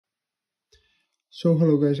So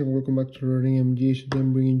hello guys and welcome back to Learning MG. So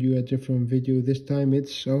I'm bringing you a different video. This time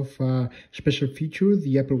it's of a special feature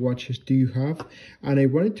the Apple Watches do have, and I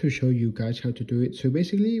wanted to show you guys how to do it. So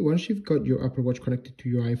basically, once you've got your Apple Watch connected to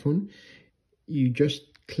your iPhone, you just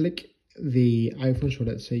click the iPhone. So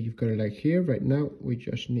let's say you've got it like here right now. We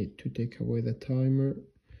just need to take away the timer.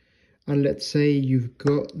 And let's say you've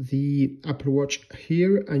got the Apple Watch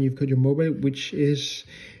here and you've got your mobile, which is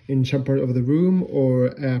in some part of the room or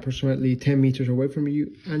approximately 10 meters away from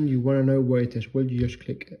you, and you want to know where it is. Well, you just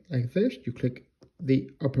click like this. You click the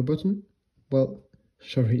upper button,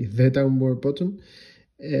 the downward button,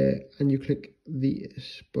 and you click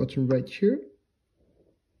this button right here.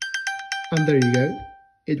 And there you go.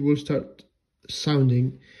 It will start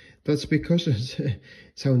sounding. That's because it's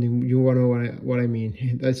sounding, you want to know what I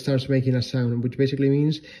mean. That starts making a sound, which basically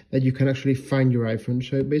means that you can actually find your iPhone.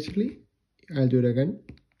 So basically, I'll do it again.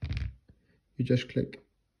 You just click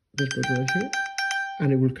this button right here,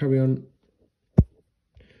 and it will carry on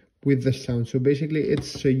with the sound. So basically,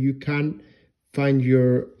 it's so you can find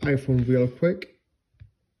your iPhone real quick.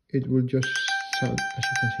 It will just sound, as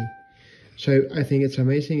you can see. So I think it's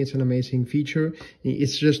amazing. It's an amazing feature.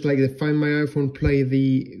 It's just like the Find My iPhone Play,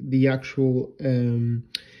 the actual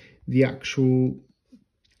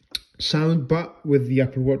sound, but with the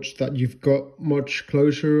Apple Watch that you've got much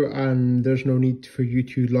closer, and there's no need for you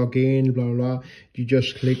to log in, blah blah. You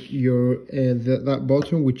just click your that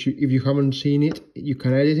button, which if you haven't seen it, you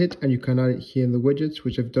can edit it, and you can add it here in the widgets,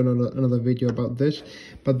 which I've done another video about this.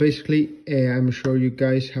 But basically, I'm sure you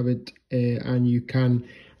guys have it, and you can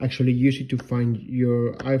actually use it to find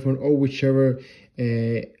your iPhone or whichever.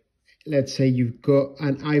 Let's say you've got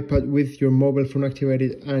an iPad with your mobile phone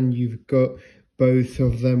activated, and you've got both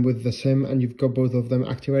of them with the SIM, and you've got both of them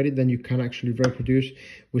activated, then you can actually reproduce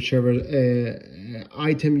whichever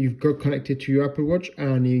item you've got connected to your Apple Watch.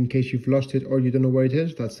 And in case you've lost it or you don't know where it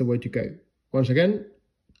is, that's the way to go. Once again,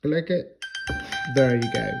 click it. There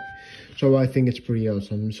you go. So I think it's pretty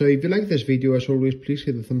awesome. So if you like this video, as always, please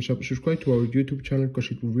hit the thumbs up, subscribe to our YouTube channel,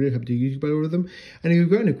 because it will really help the YouTube algorithm. And if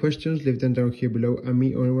you've got any questions, leave them down here below, and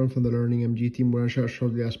me or anyone from the Learning MG team will answer as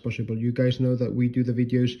shortly as possible. You guys know that we do the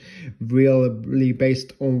videos really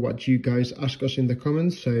based on what you guys ask us in the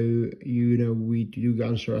comments. So, you know, we do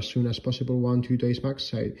answer as soon as possible, 1-2 days max.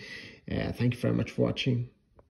 So thank you very much for watching.